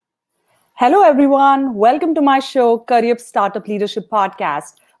Hello, everyone. Welcome to my show, Career Startup Leadership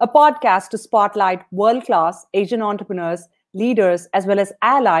Podcast, a podcast to spotlight world class Asian entrepreneurs, leaders, as well as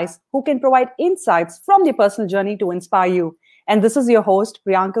allies who can provide insights from their personal journey to inspire you. And this is your host,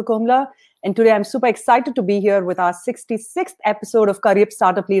 Priyanka Kumla. And today I'm super excited to be here with our 66th episode of Career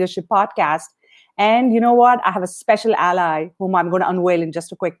Startup Leadership Podcast. And you know what? I have a special ally whom I'm going to unveil in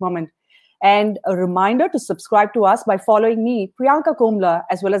just a quick moment. And a reminder to subscribe to us by following me, Priyanka Kumla,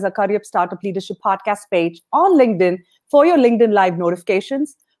 as well as a Career Startup Leadership Podcast page on LinkedIn for your LinkedIn Live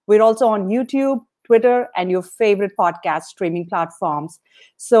notifications. We're also on YouTube, Twitter, and your favorite podcast streaming platforms.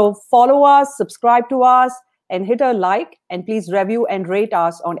 So follow us, subscribe to us, and hit a like, and please review and rate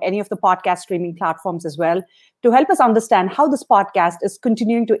us on any of the podcast streaming platforms as well to help us understand how this podcast is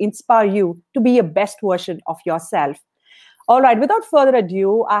continuing to inspire you to be a best version of yourself. All right, without further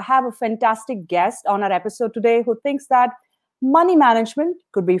ado, I have a fantastic guest on our episode today who thinks that money management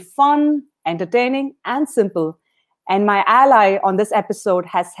could be fun, entertaining, and simple. And my ally on this episode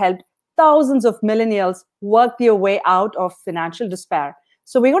has helped thousands of millennials work their way out of financial despair.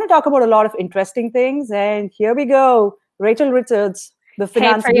 So we're going to talk about a lot of interesting things. And here we go. Rachel Richards, the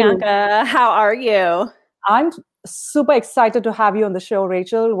finance guru. Priyanka, how are you? I'm super excited to have you on the show,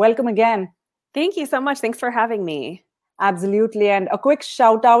 Rachel. Welcome again. Thank you so much. Thanks for having me. Absolutely. And a quick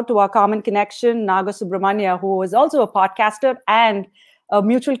shout out to our common connection, Naga Subramanya, who is also a podcaster and a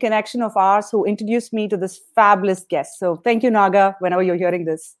mutual connection of ours who introduced me to this fabulous guest. So thank you, Naga, whenever you're hearing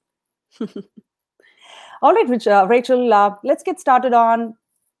this. All right, Rachel, let's get started on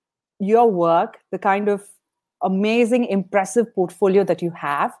your work, the kind of amazing, impressive portfolio that you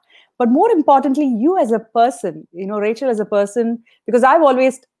have. But more importantly, you as a person, Rachel as a person, because I've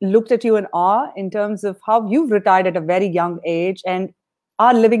always looked at you in awe in terms of how you've retired at a very young age and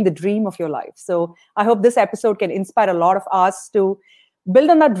are living the dream of your life. So I hope this episode can inspire a lot of us to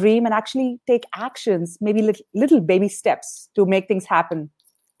build on that dream and actually take actions, maybe little baby steps to make things happen.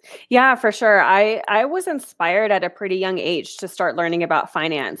 Yeah, for sure. I was inspired at a pretty young age to start learning about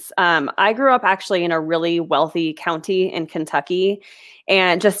finance. I grew up actually in a really wealthy county in Kentucky.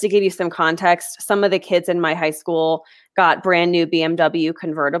 And just to give you some context, some of the kids in my high school got brand new BMW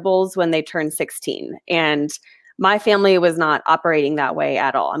convertibles when they turned 16. And my family was not operating that way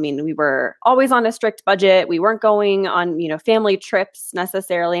at all. I mean, we were always on a strict budget. We weren't going on, family trips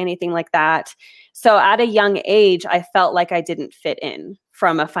necessarily, anything like that. So at a young age, I felt like I didn't fit in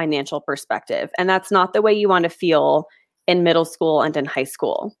from a financial perspective. And that's not the way you want to feel in middle school and in high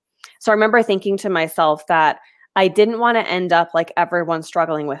school. So I remember thinking to myself that I didn't want to end up like everyone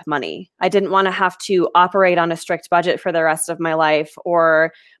struggling with money. I didn't want to have to operate on a strict budget for the rest of my life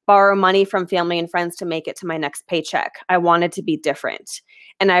or borrow money from family and friends to make it to my next paycheck. I wanted to be different.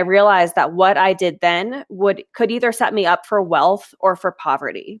 And I realized that what I did then could either set me up for wealth or for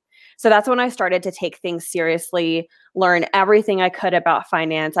poverty. So that's when I started to take things seriously, learn everything I could about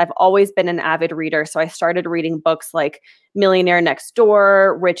finance. I've always been an avid reader. So I started reading books like Millionaire Next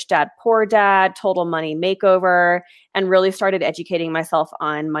Door, Rich Dad, Poor Dad, Total Money Makeover, and really started educating myself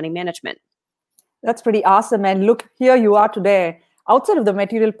on money management. That's pretty awesome. And look, here you are today. Outside of the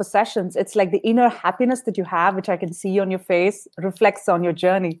material possessions, it's like the inner happiness that you have, which I can see on your face, reflects on your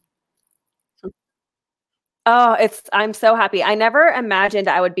journey. Oh, I'm so happy. I never imagined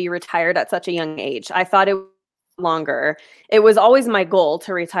I would be retired at such a young age. I thought it would be longer. It was always my goal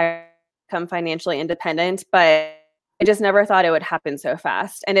to retire, become financially independent, but I just never thought it would happen so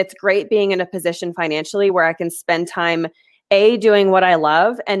fast. And it's great being in a position financially where I can spend time, A, doing what I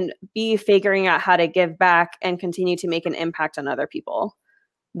love, and B, figuring out how to give back and continue to make an impact on other people.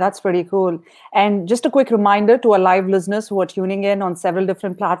 That's pretty cool. And just a quick reminder to our live listeners who are tuning in on several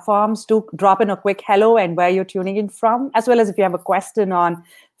different platforms to drop in a quick hello and where you're tuning in from, as well as if you have a question on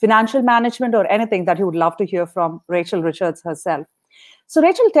financial management or anything that you would love to hear from Rachel Richards herself. So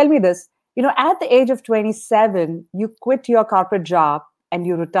Rachel, tell me this, at the age of 27, you quit your corporate job and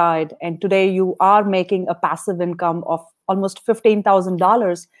you retired. And today you are making a passive income of almost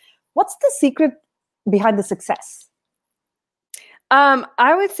 $15,000. What's the secret behind the success?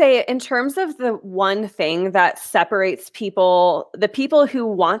 I would say in terms of the one thing that separates the people who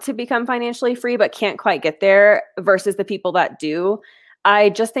want to become financially free but can't quite get there versus the people that do, I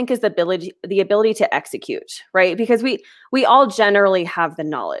just think is the ability to execute, right? Because we all generally have the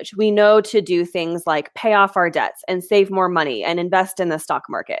knowledge. We know to do things like pay off our debts and save more money and invest in the stock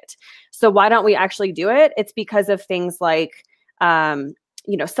market. So why don't we actually do it? It's because of things like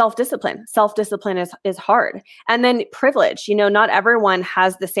self-discipline. Self-discipline is hard. And then privilege, not everyone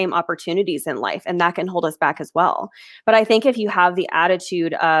has the same opportunities in life, and that can hold us back as well. But I think if you have the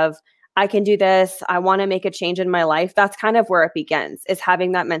attitude of, I can do this. I want to make a change in my life. That's kind of where it begins, is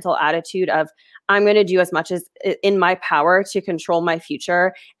having that mental attitude of, I'm going to do as much as in my power to control my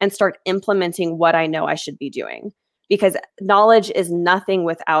future and start implementing what I know I should be doing, because knowledge is nothing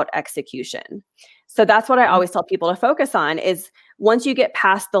without execution. So that's what I always tell people to focus on, is once you get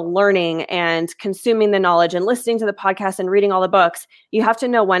past the learning and consuming the knowledge and listening to the podcast and reading all the books, you have to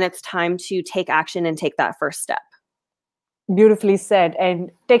know when it's time to take action and take that first step. Beautifully said.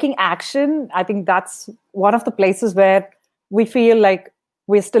 And taking action, I think that's one of the places where we feel like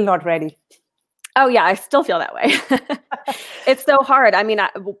we're still not ready. Oh yeah, I still feel that way. It's so hard. I mean,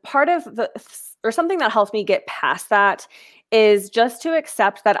 part of or something that helps me get past that is just to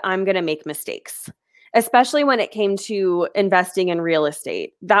accept that I'm going to make mistakes, especially when it came to investing in real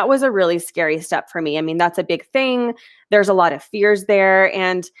estate. That was a really scary step for me. I mean, that's a big thing. There's a lot of fears there.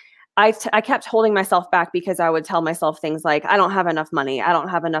 And I kept holding myself back because I would tell myself things like, I don't have enough money. I don't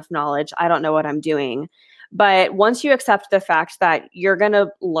have enough knowledge. I don't know what I'm doing. But once you accept the fact that you're going to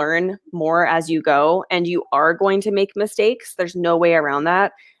learn more as you go and you are going to make mistakes, there's no way around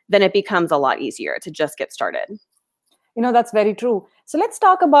that, then it becomes a lot easier to just get started. That's very true. So let's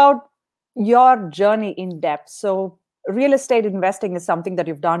talk about your journey in depth. So real estate investing is something that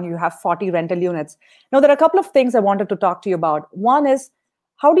you've done. You have 40 rental units. Now, there are a couple of things I wanted to talk to you about. One is,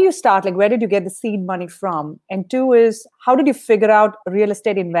 how do you start? Like, where did you get the seed money from? And two is, how did you figure out real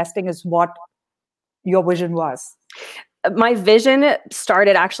estate investing is what your vision was? My vision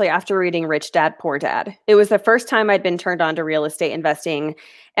started actually after reading Rich Dad, Poor Dad. It was the first time I'd been turned on to real estate investing.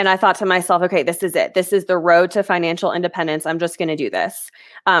 And I thought to myself, okay, this is it. This is the road to financial independence. I'm just going to do this.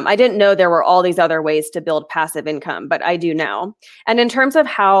 I didn't know there were all these other ways to build passive income, but I do now. And in terms of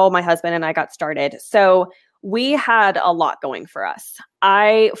how my husband and I got started, so we had a lot going for us.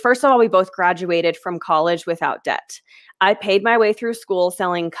 First of all, we both graduated from college without debt. I paid my way through school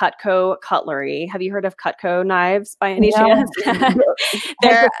selling Cutco cutlery. Have you heard of Cutco knives by any chance?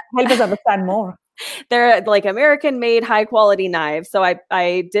 Help us understand more. They're like American-made, high-quality knives. So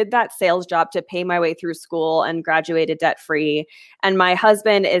I did that sales job to pay my way through school and graduated debt-free. And my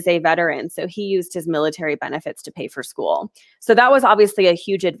husband is a veteran, so he used his military benefits to pay for school. So that was obviously a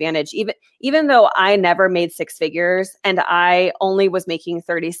huge advantage. Even though I never made six figures and I only was making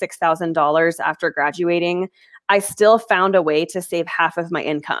 $36,000 after graduating, I still found a way to save half of my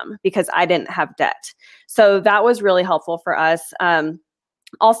income because I didn't have debt. So that was really helpful for us.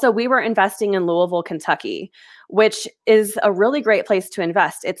 Also, we were investing in Louisville, Kentucky, which is a really great place to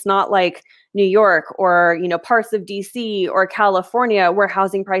invest. It's not like New York or, parts of DC or California where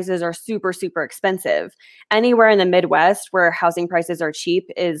housing prices are super, super expensive. Anywhere in the Midwest where housing prices are cheap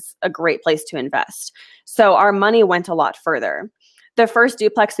is a great place to invest. So our money went a lot further. The first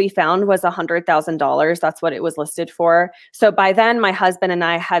duplex we found was $100,000. That's what it was listed for. So by then, my husband and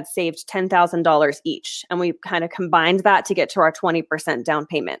I had saved $10,000 each, and we kind of combined that to get to our 20% down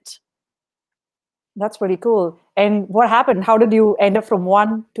payment. That's pretty cool. And what happened? How did you end up from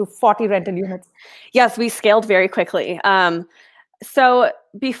 1 to 40 rental units? Yes, we scaled very quickly. So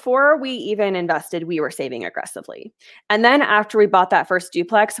before we even invested, we were saving aggressively. And then after we bought that first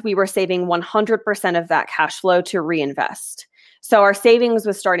duplex, we were saving 100% of that cash flow to reinvest. So our savings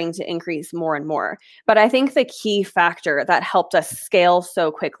was starting to increase more and more. But I think the key factor that helped us scale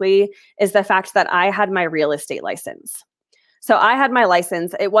so quickly is the fact that I had my real estate license. So I had my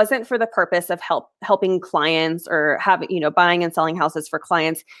license. It wasn't for the purpose of helping clients or buying and selling houses for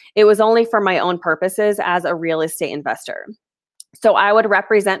clients. It was only for my own purposes as a real estate investor. So I would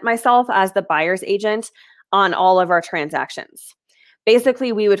represent myself as the buyer's agent on all of our transactions.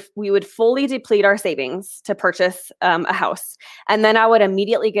 Basically, we would fully deplete our savings to purchase a house. And then I would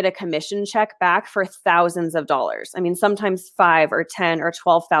immediately get a commission check back for thousands of dollars. I mean, sometimes $5,000 or $10,000 or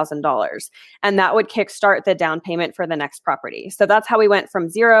 $12,000. And that would kickstart the down payment for the next property. So that's how we went from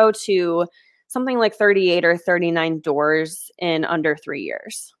 0 to something like 38 or 39 doors in under 3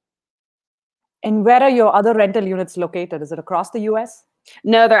 years. And where are your other rental units located? Is it across the US?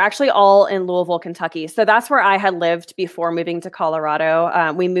 No, they're actually all in Louisville, Kentucky. So that's where I had lived before moving to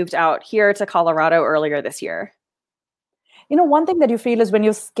Colorado. We moved out here to Colorado earlier this year. One thing that you feel is when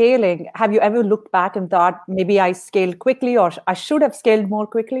you're scaling, have you ever looked back and thought, maybe I scaled quickly or I should have scaled more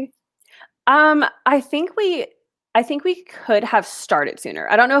quickly? I think we could have started sooner.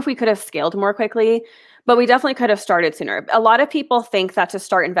 I don't know if we could have scaled more quickly, but we definitely could have started sooner. A lot of people think that to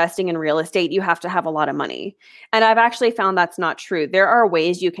start investing in real estate, you have to have a lot of money. And I've actually found that's not true. There are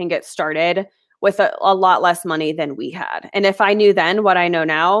ways you can get started with a lot less money than we had. And if I knew then what I know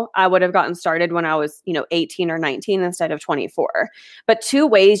now, I would have gotten started when I was, 18 or 19 instead of 24. But 2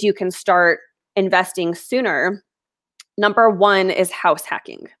 ways you can start investing sooner. Number 1 is house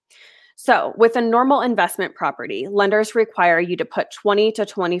hacking. So, with a normal investment property, lenders require you to put 20 to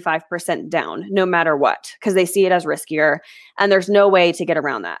 25% down no matter what, because they see it as riskier and there's no way to get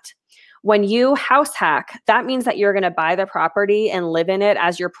around that. When you house hack, that means that you're going to buy the property and live in it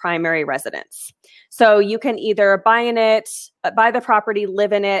as your primary residence. So you can either buy the property,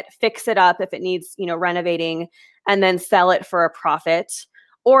 live in it, fix it up if it needs, renovating, and then sell it for a profit.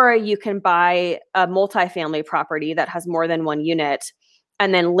 Or you can buy a multifamily property that has more than one unit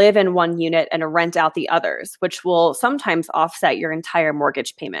and then live in one unit and rent out the others, which will sometimes offset your entire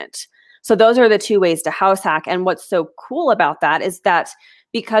mortgage payment. So those are the two ways to house hack. And what's so cool about that is that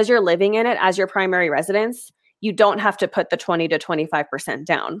because you're living in it as your primary residence, you don't have to put the 20 to 25%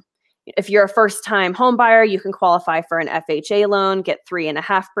 down. If you're a first-time home buyer, you can qualify for an FHA loan, get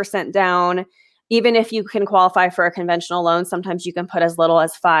 3.5% down. Even if you can qualify for a conventional loan, sometimes you can put as little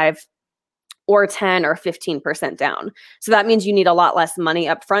as 5 or 10 or 15% down. So that means you need a lot less money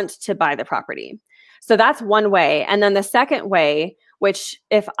up front to buy the property. So that's one way. And then the second way, which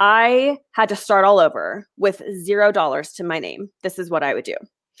if I had to start all over with $0 to my name, this is what I would do.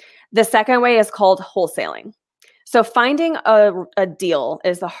 The second way is called wholesaling. So finding a deal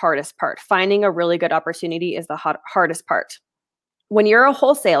is the hardest part. Finding a really good opportunity is the hardest part. When you're a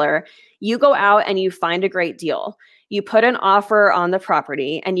wholesaler, you go out and you find a great deal. You put an offer on the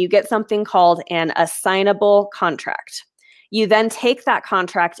property and you get something called an assignable contract. You then take that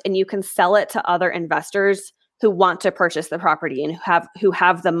contract and you can sell it to other investors who want to purchase the property and who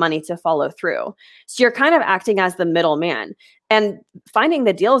have the money to follow through. So you're kind of acting as the middleman. And finding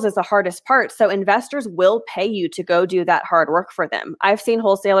the deals is the hardest part. So investors will pay you to go do that hard work for them. I've seen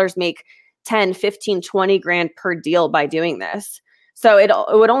wholesalers make 10, 15, 20 grand per deal by doing this. So it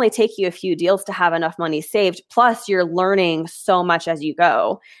would only take you a few deals to have enough money saved. Plus, you're learning so much as you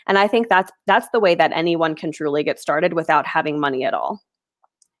go. And I think that's the way that anyone can truly get started without having money at all.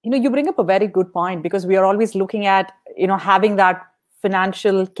 You bring up a very good point, because we are always looking at, having that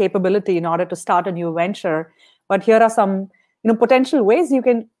financial capability in order to start a new venture. But here are some, potential ways you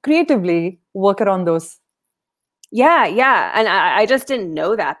can creatively work around those. Yeah. And I just didn't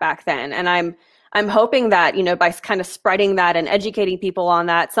know that back then. And I'm hoping that, by kind of spreading that and educating people on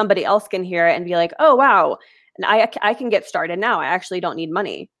that, somebody else can hear it and be like, oh, wow, and I can get started now. I actually don't need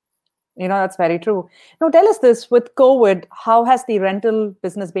money. That's very true. Now, tell us this, with COVID, how has the rental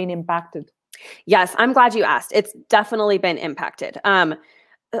business been impacted? Yes, I'm glad you asked. It's definitely been impacted.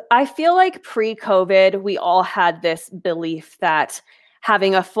 I feel like pre-COVID, we all had this belief that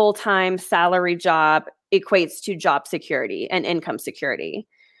having a full-time salary job equates to job security and income security.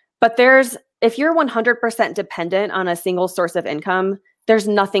 But if you're 100% dependent on a single source of income, there's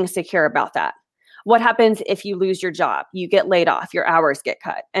nothing secure about that. What happens if you lose your job? You get laid off, your hours get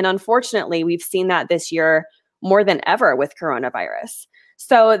cut. And unfortunately, we've seen that this year more than ever with coronavirus.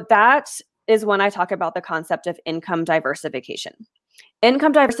 So that is when I talk about the concept of income diversification.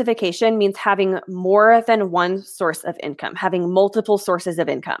 Income diversification means having more than one source of income, having multiple sources of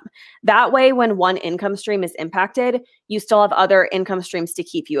income. That way, when one income stream is impacted, you still have other income streams to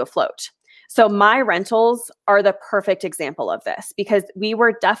keep you afloat. So my rentals are the perfect example of this, because we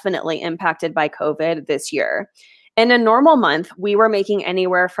were definitely impacted by COVID this year. In a normal month, we were making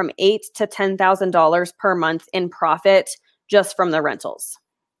anywhere from $8,000 to $10,000 per month in profit just from the rentals.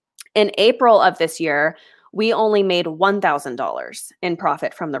 In April of this year, we only made $1,000 in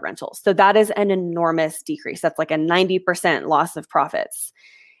profit from the rentals. So that is an enormous decrease. That's like a 90% loss of profits.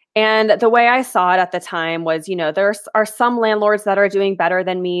 And the way I saw it at the time was, there are some landlords that are doing better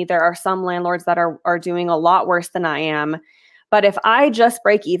than me. There are some landlords that are doing a lot worse than I am. But if I just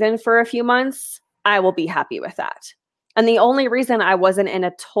break even for a few months, I will be happy with that. And the only reason I wasn't in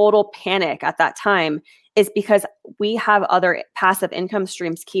a total panic at that time is because we have other passive income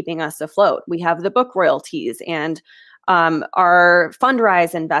streams keeping us afloat. We have the book royalties and our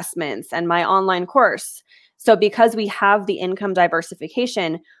Fundrise investments and my online course. So because we have the income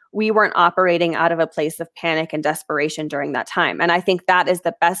diversification, we weren't operating out of a place of panic and desperation during that time. And I think that is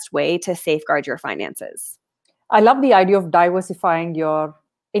the best way to safeguard your finances. I love the idea of diversifying your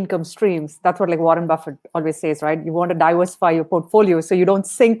income streams. That's what Warren Buffett always says, right? You want to diversify your portfolio so you don't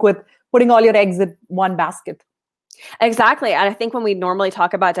sink with putting all your eggs in one basket. Exactly. And I think when we normally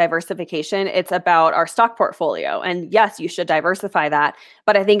talk about diversification, it's about our stock portfolio. And yes, you should diversify that.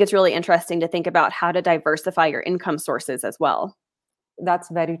 But I think it's really interesting to think about how to diversify your income sources as well. That's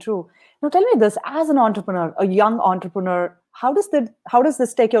very true. Now, tell me this, as an entrepreneur, a young entrepreneur, how does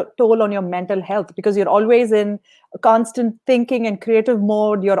this take a toll on your mental health? Because you're always in a constant thinking and creative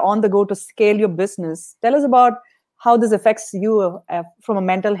mode. You're on the go to scale your business. Tell us about how this affects you from a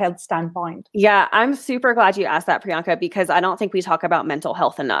mental health standpoint. Yeah, I'm super glad you asked that, Priyanka, because I don't think we talk about mental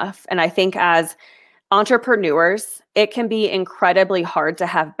health enough. And I think as entrepreneurs, it can be incredibly hard to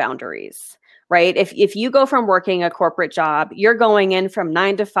have boundaries, right? If you go from working a corporate job, you're going in from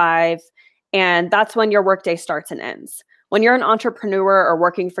 9 to 5, and that's when your workday starts and ends. When you're an entrepreneur or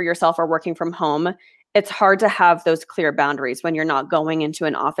working for yourself or working from home, it's hard to have those clear boundaries when you're not going into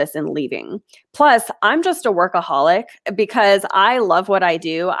an office and leaving. Plus, I'm just a workaholic because I love what I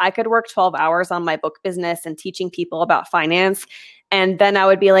do. I could work 12 hours on my book business and teaching people about finance. And then I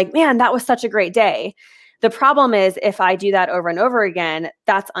would be like, man, that was such a great day. The problem is if I do that over and over again,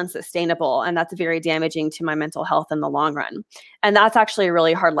 that's unsustainable. And that's very damaging to my mental health in the long run. And that's actually a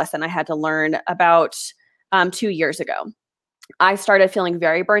really hard lesson I had to learn about 2 years ago. I started feeling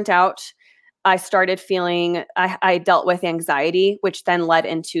very burnt out. I started feeling, I dealt with anxiety, which then led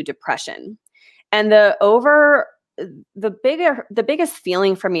into depression. And the biggest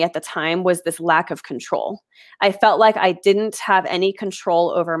feeling for me at the time was this lack of control. I felt like I didn't have any control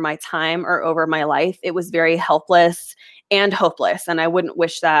over my time or over my life. It was very helpless and hopeless. And I wouldn't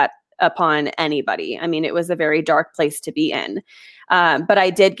wish that upon anybody. I mean, it was a very dark place to be in. But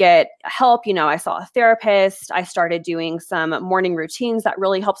I did get help. I saw a therapist. I started doing some morning routines that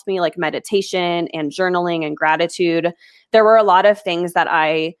really helped me, like meditation and journaling and gratitude. There were a lot of things that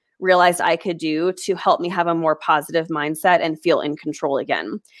I realized I could do to help me have a more positive mindset and feel in control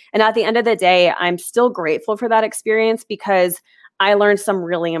again. And at the end of the day, I'm still grateful for that experience because I learned some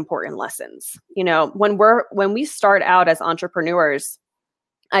really important lessons. When we start out as entrepreneurs,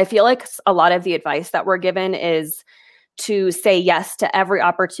 I feel like a lot of the advice that we're given is to say yes to every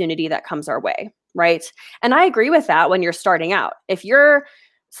opportunity that comes our way, right? And I agree with that when you're starting out. If you're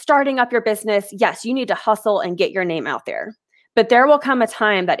starting up your business, yes, you need to hustle and get your name out there. But there will come a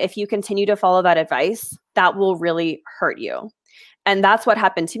time that if you continue to follow that advice, that will really hurt you. And that's what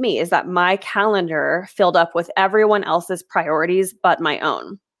happened to me, is that my calendar filled up with everyone else's priorities but my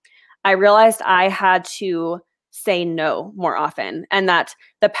own. I realized I had to say no more often, and that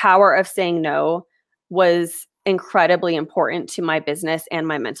the power of saying no was incredibly important to my business and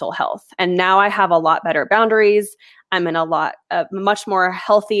my mental health. And now I have a lot better boundaries. I'm in a much more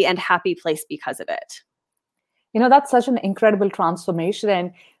healthy and happy place because of it. That's such an incredible transformation.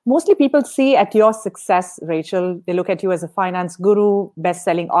 And mostly people see at your success, Rachel, they look at you as a finance guru,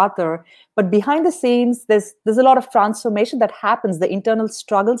 best-selling author. But behind the scenes, there's a lot of transformation that happens, the internal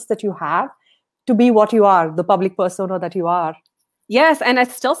struggles that you have to be what you are, the public persona that you are. Yes, and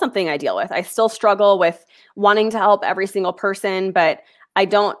it's still something I deal with. I still struggle with wanting to help every single person, but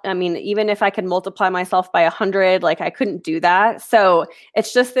even if I could multiply myself by 100, I couldn't do that. So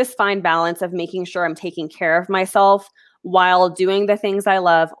it's just this fine balance of making sure I'm taking care of myself while doing the things I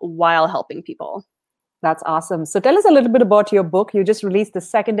love, while helping people. That's awesome. So tell us a little bit about your book. You just released the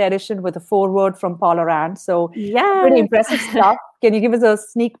second edition with a foreword from Paula Rand. So pretty impressive stuff. Can you give us a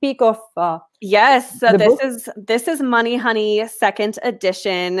sneak peek of Yes. So this is Money Honey second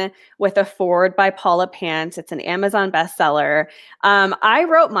edition with a foreword by Paula Pant. It's an Amazon bestseller. I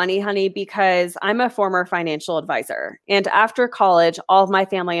wrote Money Honey because I'm a former financial advisor. And after college, all of my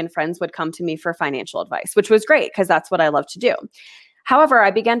family and friends would come to me for financial advice, which was great because that's what I love to do. However, I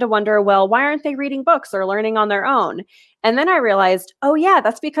began to wonder, well, why aren't they reading books or learning on their own? And then I realized, oh yeah,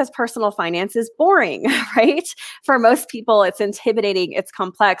 that's because personal finance is boring, right? For most people, it's intimidating, it's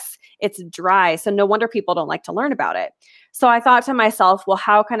complex, it's dry. So no wonder people don't like to learn about it. So I thought to myself, well,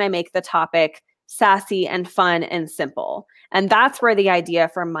 how can I make the topic sassy and fun and simple? And that's where the idea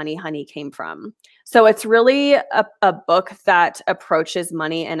for Money Honey came from. So it's really a book that approaches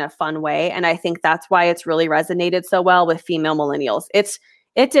money in a fun way. And I think that's why it's really resonated so well with female millennials.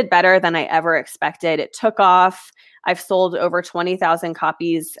 It did better than I ever expected. It took off. I've sold over 20,000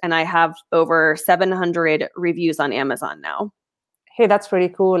 copies and I have over 700 reviews on Amazon now. Hey, that's pretty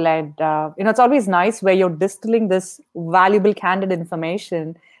cool. And, it's always nice where you're distilling this valuable, candid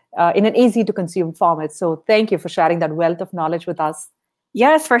information in an easy to consume format. So thank you for sharing that wealth of knowledge with us.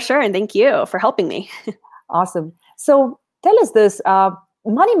 Yes, for sure. And thank you for helping me. Awesome. So tell us this,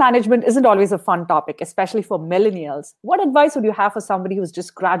 money management isn't always a fun topic, especially for millennials. What advice would you have for somebody who's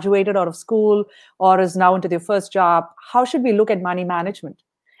just graduated out of school or is now into their first job? How should we look at money management?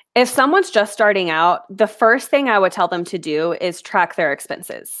 If someone's just starting out, the first thing I would tell them to do is track their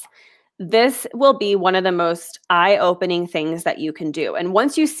expenses. This will be one of the most eye-opening things that you can do. And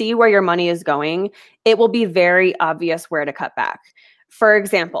once you see where your money is going, it will be very obvious where to cut back. For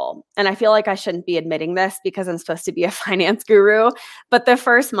example, and I feel like I shouldn't be admitting this because I'm supposed to be a finance guru, but the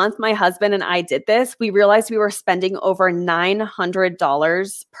first month my husband and I did this, we realized we were spending over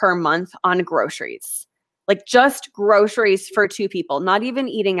 $900 per month on groceries. like just groceries for 2 people, not even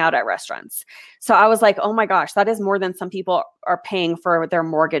eating out at restaurants. So I was like, oh my gosh, that is more than some people are paying for their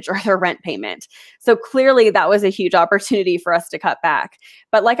mortgage or their rent payment. So clearly that was a huge opportunity for us to cut back.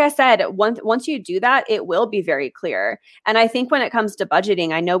 But like I said, once you do that, it will be very clear. And I think when it comes to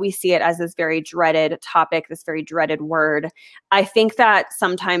budgeting, I know we see it as this very dreaded topic, this very dreaded word. I think that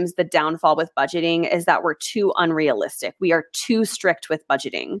sometimes the downfall with budgeting is that we're too unrealistic. We are too strict with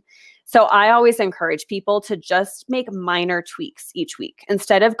budgeting. So I always encourage people to just make minor tweaks each week.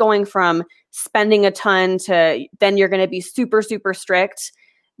 Instead of going from spending a ton to then you're going to be super, super strict,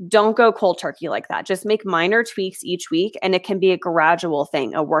 don't go cold turkey like that. Just make minor tweaks each week, and it can be a gradual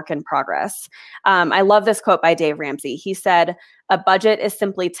thing, a work in progress. I love this quote by Dave Ramsey. He said, "A budget is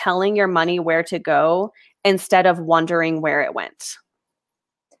simply telling your money where to go instead of wondering where it went."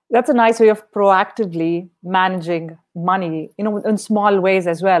 That's a nice way of proactively managing money, in small ways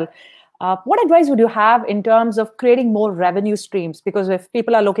as well. What advice would you have in terms of creating more revenue streams? Because if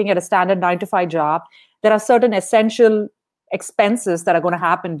people are looking at a standard 9 to 5 job, there are certain essential expenses that are going to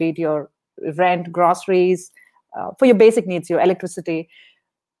happen, be it your rent, groceries, for your basic needs, your electricity.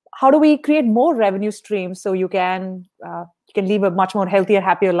 How do we create more revenue streams so you can live a much more healthier,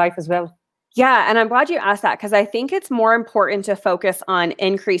 happier life as well? Yeah, and I'm glad you asked that, because I think it's more important to focus on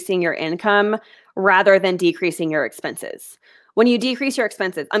increasing your income rather than decreasing your expenses. When you decrease your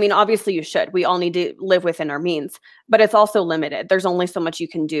expenses, I mean, obviously you should. We all need to live within our means, but it's also limited. There's only so much you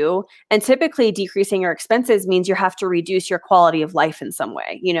can do. And typically decreasing your expenses means you have to reduce your quality of life in some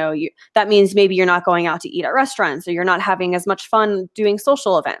way. That means maybe you're not going out to eat at restaurants, or you're not having as much fun doing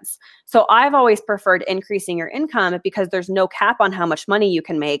social events. So I've always preferred increasing your income because there's no cap on how much money you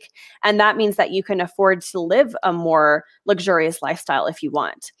can make. And that means that you can afford to live a more luxurious lifestyle if you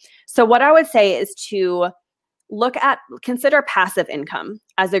want. So what I would say is to consider passive income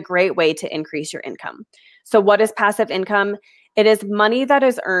as a great way to increase your income. So what is passive income? It is money that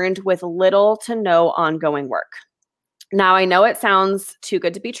is earned with little to no ongoing work. Now, I know it sounds too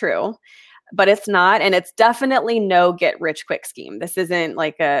good to be true, but it's not. And it's definitely no get rich quick scheme. This isn't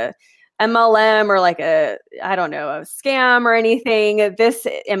like a MLM or like a scam or anything.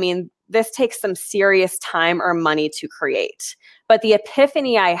 This takes some serious time or money to create. But the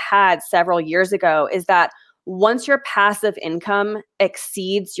epiphany I had several years ago is that once your passive income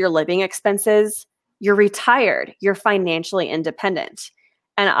exceeds your living expenses, you're retired, you're financially independent.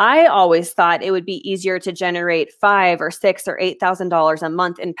 And I always thought it would be easier to generate $5,000 or $6,000 or $8,000 a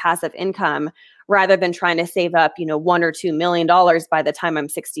month in passive income rather than trying to save up, $1 or $2 million by the time I'm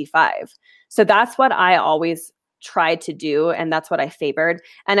 65. So that's what I always tried to do, and that's what I favored.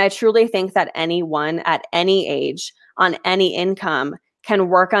 And I truly think that anyone at any age on any income can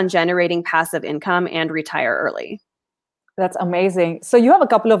work on generating passive income and retire early. That's amazing. So you have a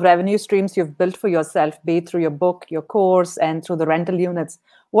couple of revenue streams you've built for yourself, be it through your book, your course, and through the rental units.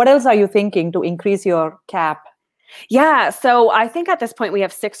 What else are you thinking to increase your cap? Yeah. So I think at this point we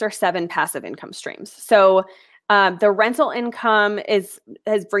have 6 or 7 passive income streams. So the rental income is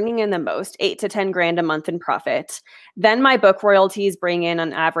bringing in the most, 8 to 10 grand a month in profit. Then my book royalties bring in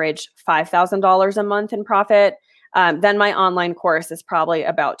on average $5,000 a month in profit. Then my online course is probably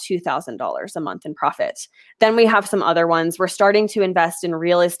about $2,000 a month in profit. Then we have some other ones. We're starting to invest in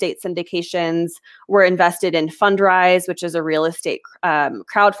real estate syndications. We're invested in Fundrise, which is a real estate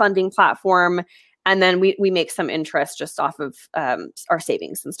crowdfunding platform. And then we make some interest just off of our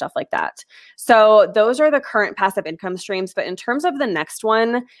savings and stuff like that. So those are the current passive income streams. But in terms of the next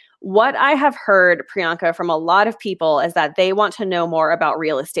one, what I have heard, Priyanka, from a lot of people is that they want to know more about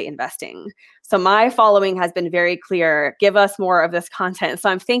real estate investing. So my following has been very clear. Give us more of this content. So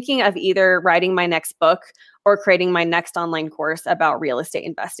I'm thinking of either writing my next book or creating my next online course about real estate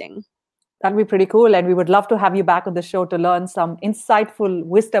investing. That'd be pretty cool. And we would love to have you back on the show to learn some insightful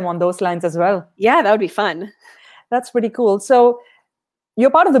wisdom on those lines as well. Yeah, that would be fun. That's pretty cool. So you're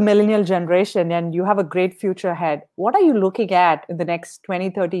part of the millennial generation and you have a great future ahead. What are you looking at in the next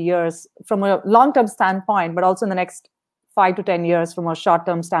 20, 30 years from a long-term standpoint, but also in the next 5 to 10 years from a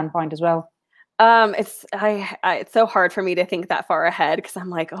short-term standpoint as well? It's so hard for me to think that far ahead because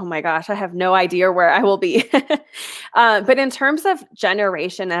I'm like, oh my gosh, I have no idea where I will be. But in terms of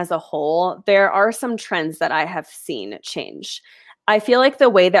generation as a whole, there are some trends that I have seen change. I feel like the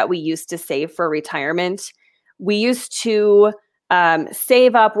way that we used to save for retirement, we used to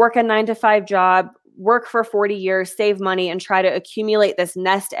save up, work a 9 to 5 job, work for 40 years, save money, and try to accumulate this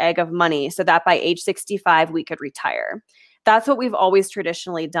nest egg of money so that by age 65, we could retire. That's what we've always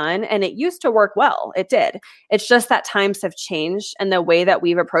traditionally done. And it used to work well. It did. It's just that times have changed and the way that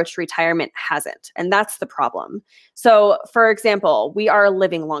we've approached retirement hasn't. And that's the problem. So, for example, we are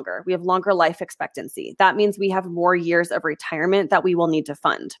living longer. We have longer life expectancy. That means we have more years of retirement that we will need to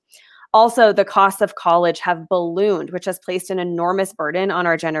fund. Also, the costs of college have ballooned, which has placed an enormous burden on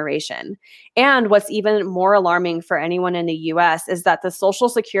our generation. And what's even more alarming for anyone in the US is that the Social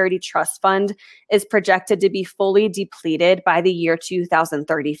Security Trust Fund is projected to be fully depleted by the year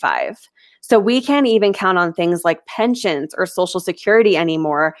 2035. So we can't even count on things like pensions or Social Security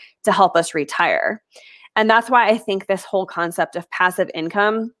anymore to help us retire. And that's why I think this whole concept of passive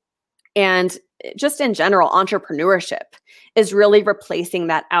income and just in general, entrepreneurship is really replacing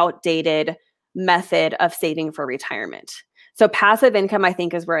that outdated method of saving for retirement. So passive income, I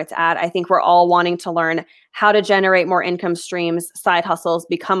think, is where it's at. I think we're all wanting to learn how to generate more income streams, side hustles,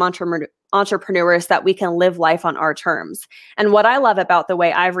 become entrepreneurs that we can live life on our terms. And what I love about the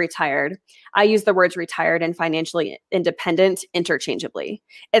way I've retired, I use the words retired and financially independent interchangeably.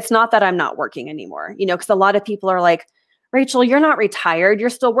 It's not that I'm not working anymore, because a lot of people are like, Rachel, you're not retired, you're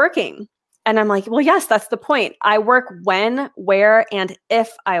still working. And I'm like, well, yes, that's the point. I work when, where, and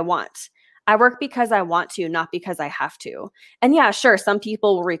if I want. I work because I want to, not because I have to. And yeah, sure, some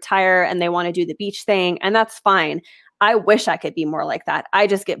people will retire and they want to do the beach thing, and that's fine. I wish I could be more like that. I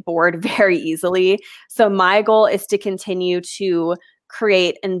just get bored very easily. So my goal is to continue to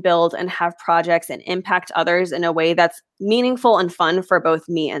create and build and have projects and impact others in a way that's meaningful and fun for both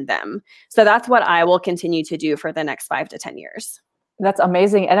me and them. So that's what I will continue to do for the next 5 to 10 years. That's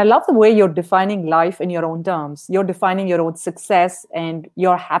amazing. And I love the way you're defining life in your own terms. You're defining your own success and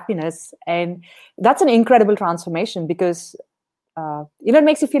your happiness. And that's an incredible transformation because, it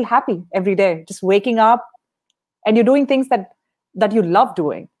makes you feel happy every day, just waking up and you're doing things that you love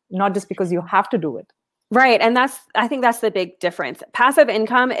doing, not just because you have to do it. Right. And I think that's the big difference. Passive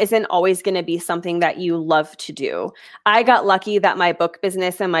income isn't always going to be something that you love to do. I got lucky that my book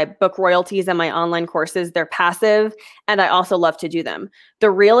business and my book royalties and my online courses, they're passive, and I also love to do them.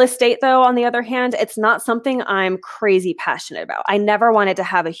 The real estate, though, on the other hand, it's not something I'm crazy passionate about. I never wanted to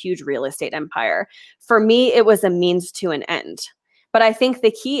have a huge real estate empire. For me, it was a means to an end. But I think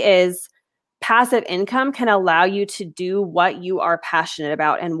the key is passive income can allow you to do what you are passionate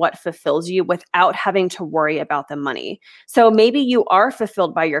about and what fulfills you without having to worry about the money. So maybe you are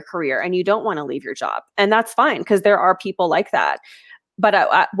fulfilled by your career and you don't want to leave your job. And that's fine because there are people like that. But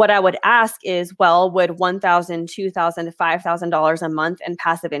what I would ask is, well, would $1,000, $2,000, $5,000 a month in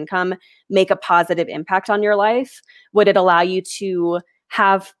passive income make a positive impact on your life? Would it allow you to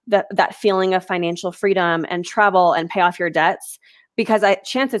have that feeling of financial freedom and travel and pay off your debts? Because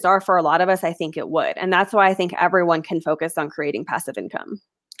chances are for a lot of us, I think it would. And that's why I think everyone can focus on creating passive income.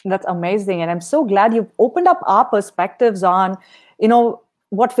 That's amazing. And I'm so glad you've opened up our perspectives on,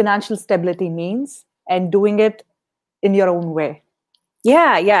 what financial stability means and doing it in your own way.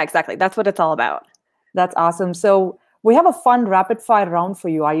 Yeah, exactly. That's what it's all about. That's awesome. So we have a fun rapid fire round for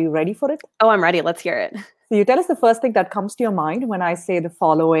you. Are you ready for it? Oh, I'm ready. Let's hear it. So you tell us the first thing that comes to your mind when I say the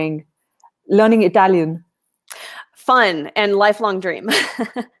following: learning Italian. Fun and lifelong dream.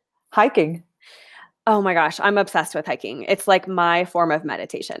 Hiking. Oh my gosh, I'm obsessed with hiking. It's like my form of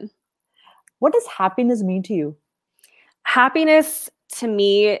meditation. What does happiness mean to you? Happiness to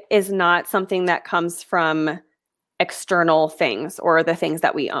me is not something that comes from external things or the things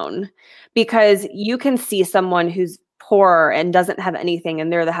that we own, because you can see someone who's poor and doesn't have anything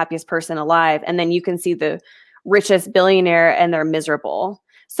and they're the happiest person alive. And then you can see the richest billionaire and they're miserable.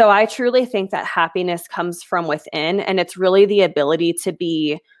 So I truly think that happiness comes from within, and it's really the ability to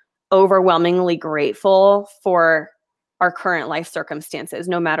be overwhelmingly grateful for our current life circumstances,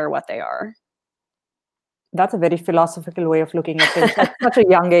 no matter what they are. That's a very philosophical way of looking at things at such a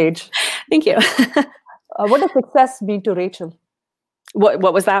young age. Thank you. What does success mean to Rachel?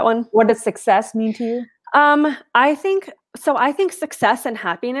 What was that one? What does success mean to you? I think success and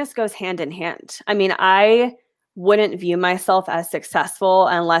happiness goes hand in hand. I mean, I wouldn't view myself as successful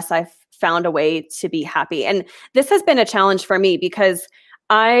unless I found a way to be happy. And this has been a challenge for me because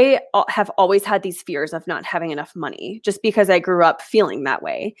I have always had these fears of not having enough money just because I grew up feeling that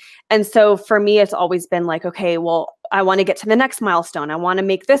way. And so for me, it's always been like, okay, well, I want to get to the next milestone. I want to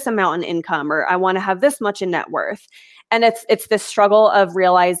make this amount in income, or I want to have this much in net worth. And it's this struggle of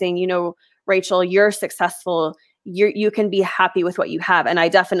realizing, Rachel, you're successful. You can be happy with what you have. And I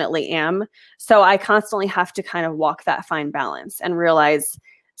definitely am. So I constantly have to kind of walk that fine balance and realize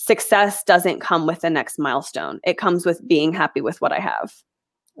success doesn't come with the next milestone. It comes with being happy with what I have.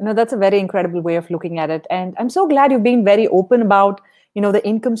 That's a very incredible way of looking at it. And I'm so glad you've been very open about, the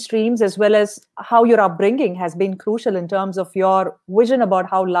income streams, as well as how your upbringing has been crucial in terms of your vision about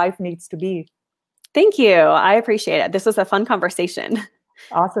how life needs to be. Thank you. I appreciate it. This was a fun conversation.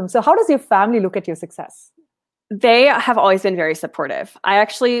 Awesome. So how does your family look at your success? They have always been very supportive. I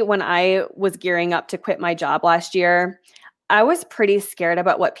actually, when I was gearing up to quit my job last year, I was pretty scared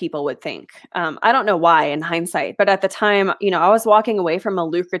about what people would think. I don't know why in hindsight, but at the time, I was walking away from a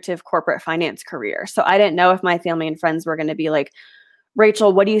lucrative corporate finance career. So I didn't know if my family and friends were going to be like,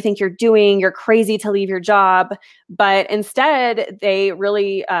 Rachel, what do you think you're doing? You're crazy to leave your job. But instead, they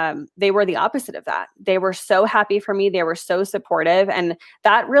really, they were the opposite of that. They were so happy for me. They were so supportive. And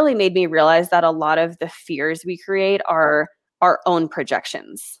that really made me realize that a lot of the fears we create are our own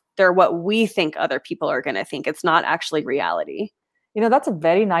projections. They're what we think other people are going to think. It's not actually reality. That's a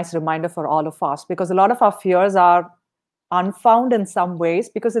very nice reminder for all of us, because a lot of our fears are unfound in some ways,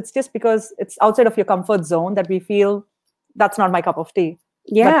 because it's outside of your comfort zone that we feel that's not my cup of tea.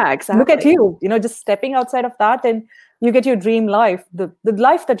 Yeah, but exactly. Look at you, just stepping outside of that, and you get your dream life, the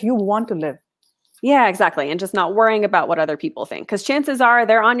life that you want to live. Yeah, exactly. And just not worrying about what other people think, because chances are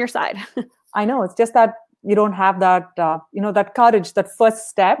they're on your side. I know. It's just that you don't have that, that courage. That first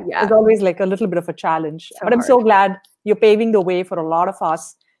step is always like a little bit of a challenge. But I'm so glad you're paving the way for a lot of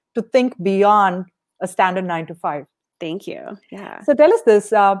us to think beyond a standard 9 to 5. Thank you. Yeah. So tell us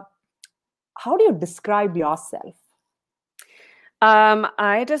this, how do you describe yourself?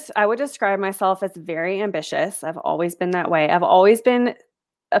 I would describe myself as very ambitious. I've always been that way. I've always been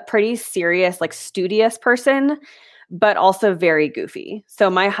a pretty serious, like studious person, but also very goofy. So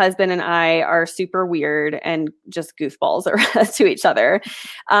my husband and I are super weird and just goofballs to each other.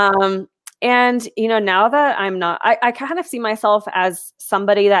 And, now that I'm not, I kind of see myself as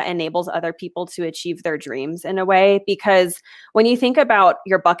somebody that enables other people to achieve their dreams in a way, because when you think about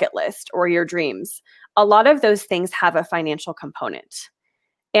your bucket list or your dreams, a lot of those things have a financial component.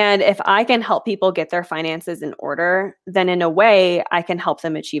 And if I can help people get their finances in order, then in a way, I can help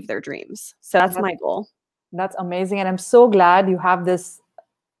them achieve their dreams. So that's my goal. That's amazing. And I'm so glad you have this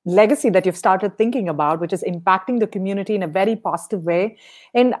legacy that you've started thinking about, which is impacting the community in a very positive way.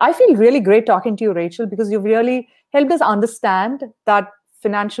 And I feel really great talking to you, Rachel, because you've really helped us understand that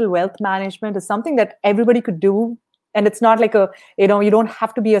financial wealth management is something that everybody could do. And it's not like you don't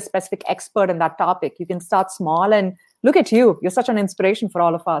have to be a specific expert in that topic. You can start small, and look at you. You're such an inspiration for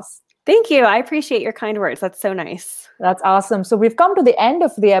all of us. Thank you. I appreciate your kind words. That's so nice. That's awesome. So we've come to the end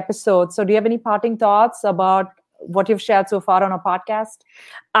of the episode. So do you have any parting thoughts about what you've shared so far on our podcast?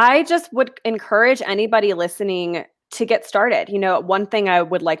 I just would encourage anybody listening to get started. One thing I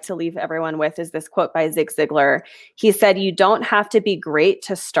would like to leave everyone with is this quote by Zig Ziglar. He said, "You don't have to be great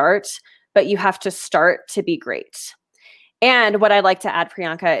to start, but you have to start to be great." And what I'd like to add,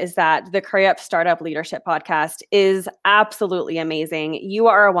 Priyanka, is that the Curry Up Startup Leadership Podcast is absolutely amazing. You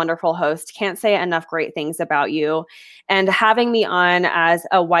are a wonderful host. Can't say enough great things about you. And having me on as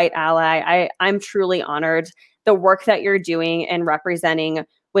a white ally, I'm truly honored. The work that you're doing and representing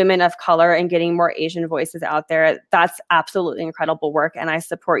women of color and getting more Asian voices out there, that's absolutely incredible work. And I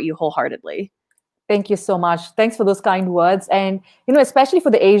support you wholeheartedly. Thank you so much. Thanks for those kind words. And, especially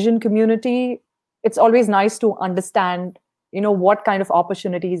for the Asian community, it's always nice to understand what kind of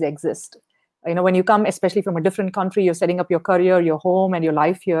opportunities exist. When you come, especially from a different country, you're setting up your career, your home, and your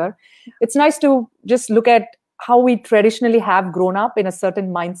life here. It's nice to just look at how we traditionally have grown up in a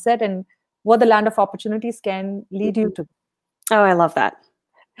certain mindset and what the land of opportunities can lead you to. Oh, I love that.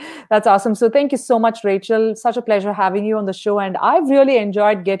 That's awesome. So thank you so much, Rachel. Such a pleasure having you on the show. And I've really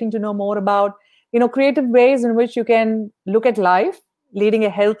enjoyed getting to know more about, creative ways in which you can look at life, leading a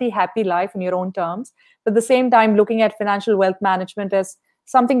healthy, happy life in your own terms. But at the same time, looking at financial wealth management as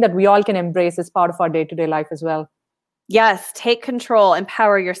something that we all can embrace as part of our day-to-day life as well. Yes, take control,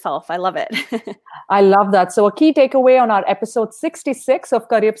 empower yourself. I love it. I love that. So a key takeaway on our episode 66 of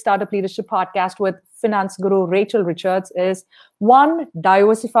Curry Up Startup Leadership Podcast with finance guru Rachel Richards is 1,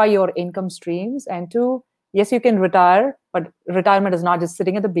 diversify your income streams. And 2, yes, you can retire, but retirement is not just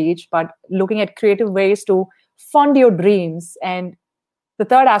sitting at the beach, but looking at creative ways to fund your dreams. And the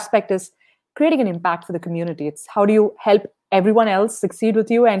third aspect is creating an impact for the community. It's how do you help everyone else succeed with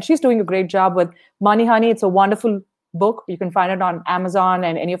you? And she's doing a great job with Money Honey. It's a wonderful book. You can find it on Amazon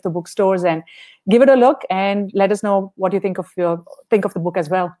and any of the bookstores, and give it a look and let us know what you think of the book as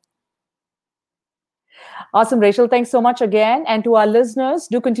well. Awesome, Rachel. Thanks so much again. And to our listeners,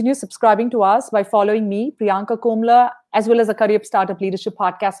 do continue subscribing to us by following me, Priyanka Komla, as well as the Curry Up Startup Leadership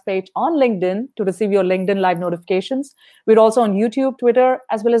Podcast page on LinkedIn to receive your LinkedIn live notifications. We're also on YouTube, Twitter,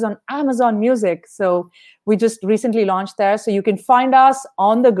 as well as on Amazon Music. So we just recently launched there. So you can find us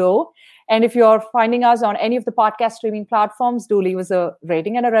on the go. And if you're finding us on any of the podcast streaming platforms, do leave us a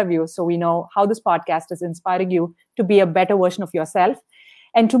rating and a review so we know how this podcast is inspiring you to be a better version of yourself.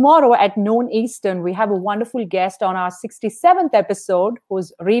 And tomorrow at noon Eastern, we have a wonderful guest on our 67th episode,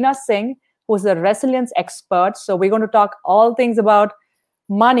 who's Reena Singh, who's a resilience expert. So we're going to talk all things about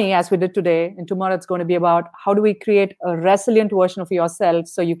money as we did today. And tomorrow it's going to be about how do we create a resilient version of yourself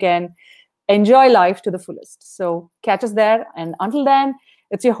so you can enjoy life to the fullest. So catch us there. And until then,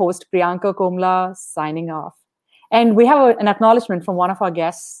 it's your host, Priyanka Komla, signing off. And we have an acknowledgement from one of our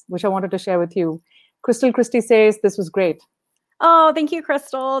guests, which I wanted to share with you. Crystal Christie says, this was great. Oh, thank you,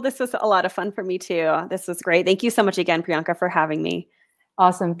 Crystal. This was a lot of fun for me too. This was great. Thank you so much again, Priyanka, for having me.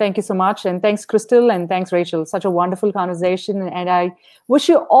 Awesome. Thank you so much. And thanks, Crystal. And thanks, Rachel. Such a wonderful conversation. And I wish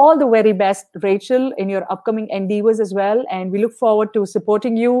you all the very best, Rachel, in your upcoming endeavors as well. And we look forward to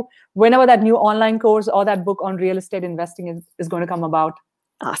supporting you whenever that new online course or that book on real estate investing is going to come about.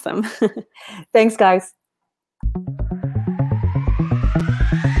 Awesome. Thanks, guys.